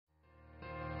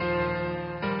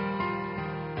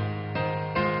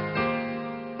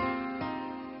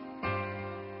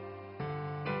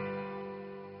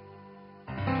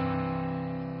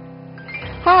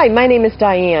Hi, my name is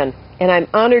Diane, and I'm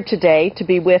honored today to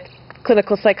be with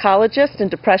clinical psychologist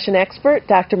and depression expert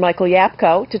Dr. Michael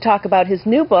Yapko to talk about his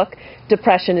new book,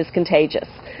 Depression is Contagious.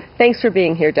 Thanks for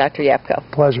being here, Dr. Yapko.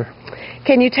 Pleasure.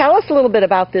 Can you tell us a little bit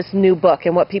about this new book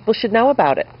and what people should know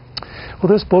about it?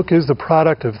 Well, this book is the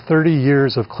product of 30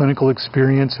 years of clinical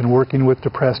experience in working with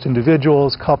depressed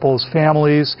individuals, couples,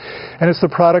 families, and it's the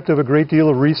product of a great deal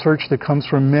of research that comes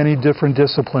from many different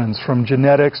disciplines, from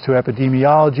genetics to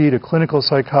epidemiology to clinical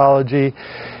psychology.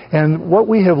 And what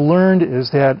we have learned is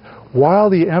that while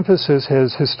the emphasis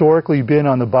has historically been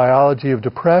on the biology of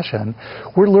depression,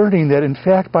 we're learning that in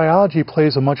fact biology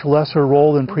plays a much lesser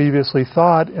role than previously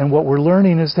thought, and what we're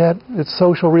learning is that it's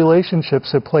social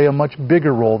relationships that play a much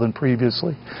bigger role than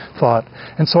previously thought.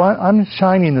 And so I'm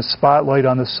shining the spotlight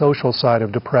on the social side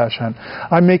of depression.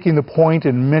 I'm making the point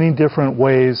in many different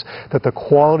ways that the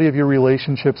quality of your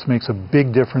relationships makes a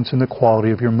big difference in the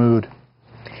quality of your mood.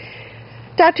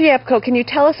 Dr. Yapko, can you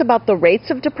tell us about the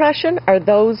rates of depression? Are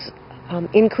those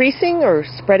increasing or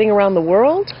spreading around the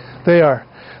world? They are.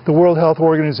 The World Health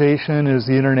Organization is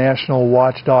the international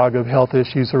watchdog of health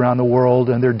issues around the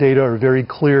world, and their data are very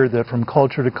clear that from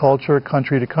culture to culture,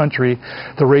 country to country,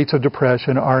 the rates of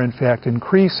depression are in fact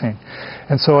increasing.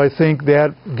 And so I think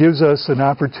that gives us an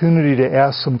opportunity to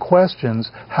ask some questions.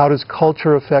 How does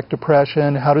culture affect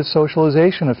depression? How does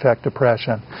socialization affect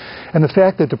depression? And the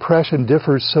fact that depression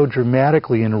differs so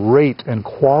dramatically in rate and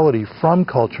quality from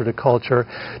culture to culture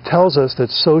tells us that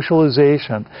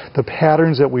socialization, the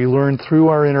patterns that we learn through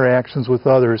our interactions with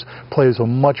others, plays a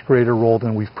much greater role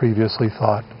than we've previously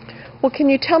thought. Well, can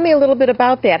you tell me a little bit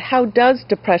about that? How does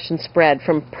depression spread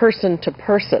from person to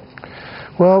person?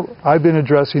 Well, I've been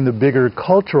addressing the bigger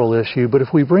cultural issue, but if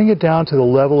we bring it down to the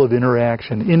level of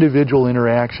interaction, individual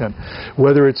interaction,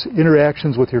 whether it's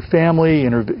interactions with your family,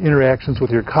 interactions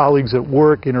with your colleagues at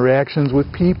work, interactions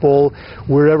with people,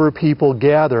 wherever people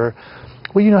gather,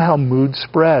 well, you know how mood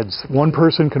spreads. One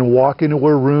person can walk into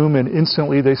a room and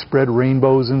instantly they spread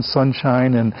rainbows and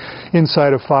sunshine, and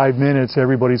inside of 5 minutes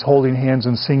everybody's holding hands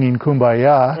and singing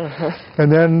Kumbaya. And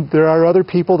then there are other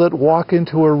people that walk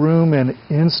into a room and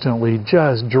instantly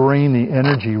just drain the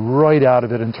energy right out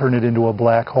of it and turn it into a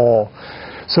black hole.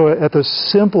 So at the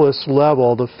simplest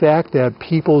level, the fact that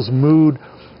people's mood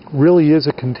really is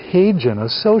a contagion, a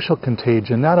social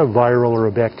contagion, not a viral or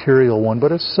a bacterial one, but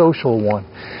a social one.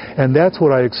 And that's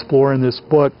what I explore in this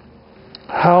book.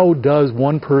 How does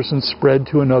one person spread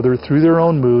to another through their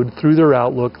own mood, through their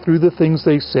outlook, through the things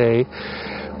they say?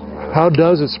 How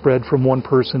does it spread from one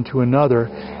person to another?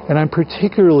 And I'm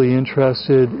particularly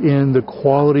interested in the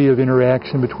quality of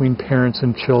interaction between parents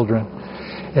and children.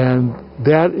 And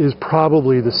that is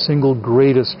probably the single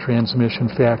greatest transmission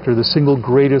factor, the single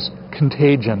greatest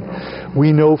contagion.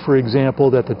 We know, for example,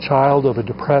 that the child of a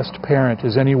depressed parent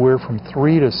is anywhere from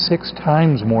 3 to 6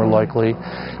 times more likely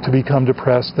to become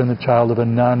depressed than the child of a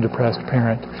non-depressed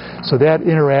parent. So that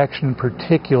interaction in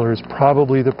particular is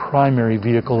probably the primary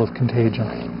vehicle of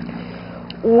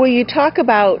contagion. Well, you talk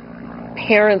about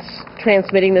parents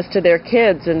transmitting this to their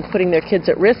kids and putting their kids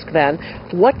at risk then.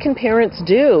 What can parents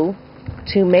do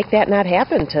to make that not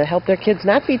happen, to help their kids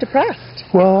not be depressed?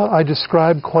 Well, I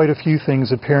describe quite a few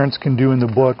things that parents can do in the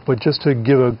book, but just to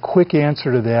give a quick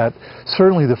answer to that,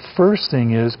 certainly the first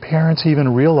thing is parents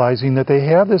even realizing that they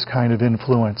have this kind of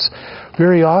influence.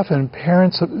 Very often,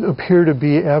 parents appear to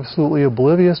be absolutely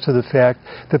oblivious to the fact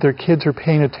that their kids are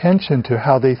paying attention to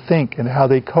how they think and how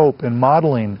they cope and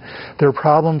modeling their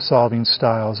problem-solving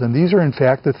styles. And these are, in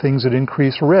fact, the things that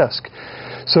increase risk.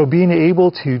 So being able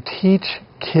to teach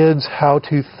kids how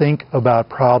to think about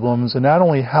problems, and not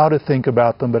only how to think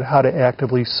about them, but how to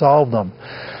actively solve them.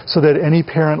 So that any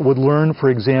parent would learn,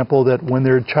 for example, that when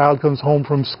their child comes home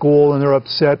from school and they're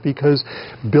upset because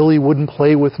Billy wouldn't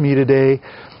play with me today,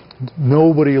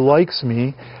 nobody likes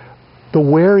me, the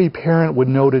wary parent would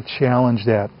know to challenge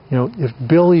that. You know, if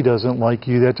Billy doesn't like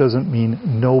you, that doesn't mean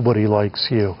nobody likes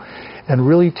you. And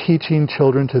really teaching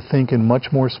children to think in much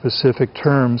more specific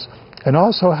terms, and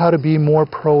also how to be more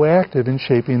proactive in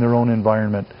shaping their own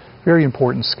environment. Very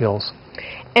important skills.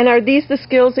 And are these the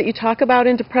skills that you talk about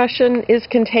in Depression is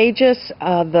Contagious,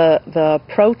 the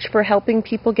approach for helping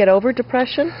people get over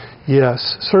depression?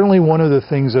 Yes. Certainly one of the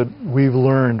things that we've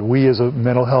learned, we as a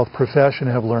mental health profession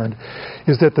have learned,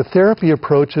 is that the therapy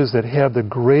approaches that have the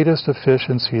greatest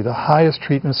efficiency, the highest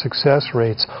treatment success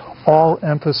rates, all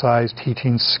emphasize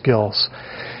teaching skills.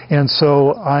 And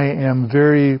so I am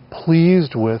very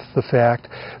pleased with the fact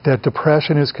that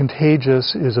Depression is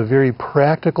Contagious is a very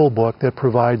practical book that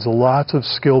provides lots of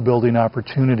skill-building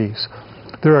opportunities.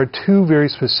 There are two very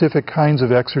specific kinds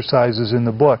of exercises in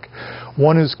the book.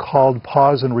 One is called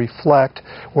Pause and Reflect,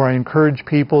 where I encourage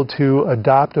people to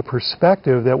adopt a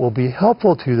perspective that will be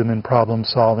helpful to them in problem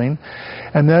solving.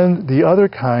 And then the other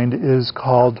kind is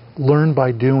called Learn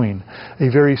by Doing, a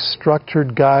very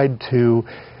structured guide to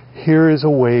here is a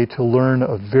way to learn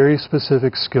a very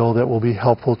specific skill that will be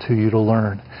helpful to you to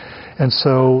learn. And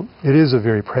so it is a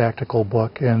very practical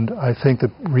book, and I think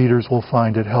that readers will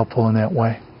find it helpful in that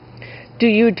way. Do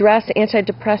you address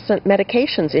antidepressant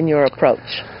medications in your approach?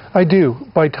 I do.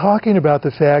 By talking about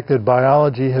the fact that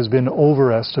biology has been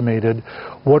overestimated,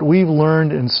 what we've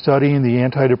learned in studying the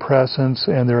antidepressants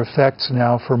and their effects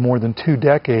now for more than 2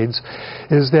 decades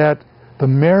is that the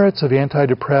merits of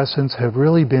antidepressants have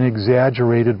really been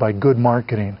exaggerated by good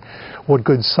marketing. What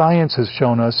good science has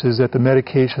shown us is that the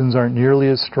medications aren't nearly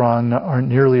as strong, aren't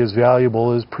nearly as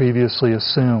valuable as previously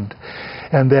assumed.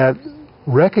 And that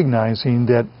recognizing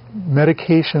that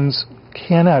medications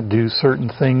cannot do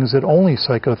certain things that only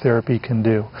psychotherapy can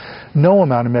do. No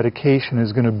amount of medication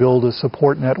is going to build a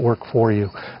support network for you.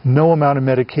 No amount of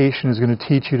medication is going to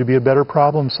teach you to be a better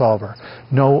problem solver.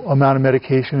 No amount of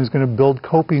medication is going to build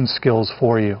coping skills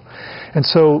for you. And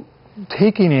so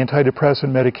taking antidepressant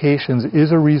medications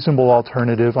is a reasonable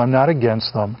alternative. I'm not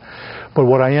against them. But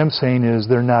what I am saying is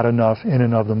they're not enough in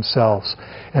and of themselves.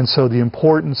 And so the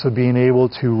importance of being able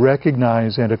to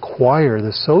recognize and acquire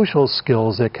the social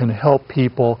skills that can help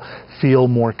people feel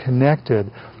more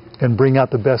connected and bring out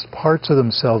the best parts of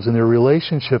themselves in their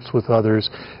relationships with others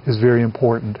is very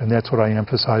important. And that's what I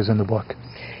emphasize in the book.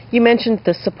 You mentioned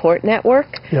the support network.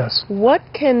 Yes. What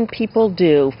can people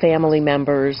do, family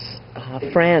members,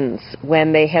 friends,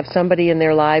 when they have somebody in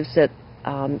their lives that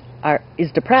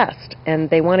is depressed and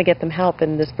they want to get them help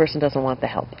and this person doesn't want the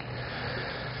help?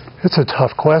 It's a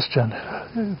tough question.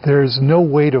 There's no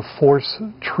way to force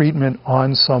treatment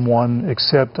on someone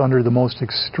except under the most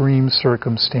extreme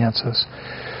circumstances.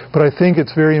 But I think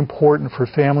it's very important for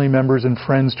family members and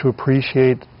friends to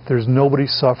appreciate there's nobody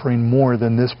suffering more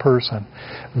than this person.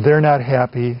 They're not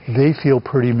happy. They feel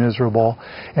pretty miserable.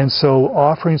 And so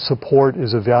offering support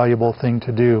is a valuable thing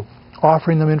to do.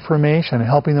 Offering them information,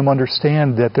 helping them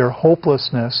understand that their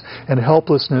hopelessness and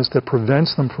helplessness that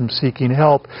prevents them from seeking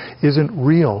help isn't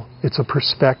real. It's a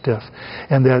perspective.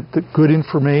 And that the good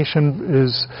information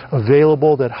is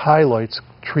available that highlights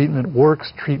treatment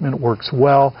works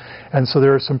well. And so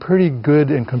there are some pretty good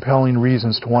and compelling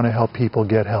reasons to want to help people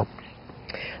get help.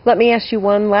 Let me ask you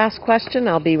one last question.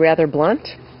 I'll be rather blunt.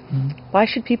 Why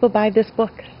should people buy this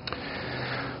book?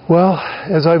 Well,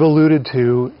 as I've alluded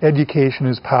to, education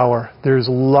is power. There's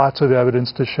lots of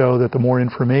evidence to show that the more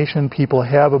information people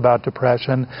have about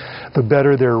depression, the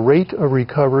better their rate of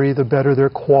recovery, the better their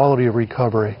quality of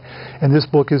recovery. And this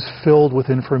book is filled with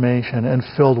information and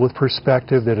filled with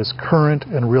perspective that is current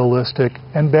and realistic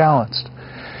and balanced.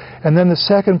 And then the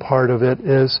second part of it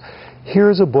is,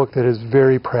 here's a book that is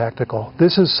very practical.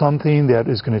 This is something that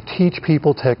is going to teach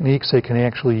people techniques they can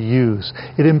actually use.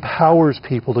 It empowers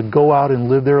people to go out and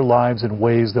live their lives in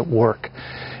ways that work.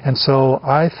 And so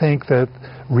I think that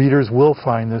readers will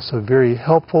find this a very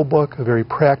helpful book, a very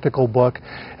practical book,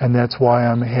 and that's why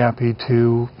I'm happy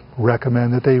to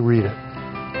recommend that they read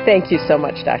it. Thank you so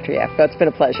much, Dr. Yapko. It's been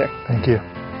a pleasure. Thank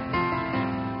you.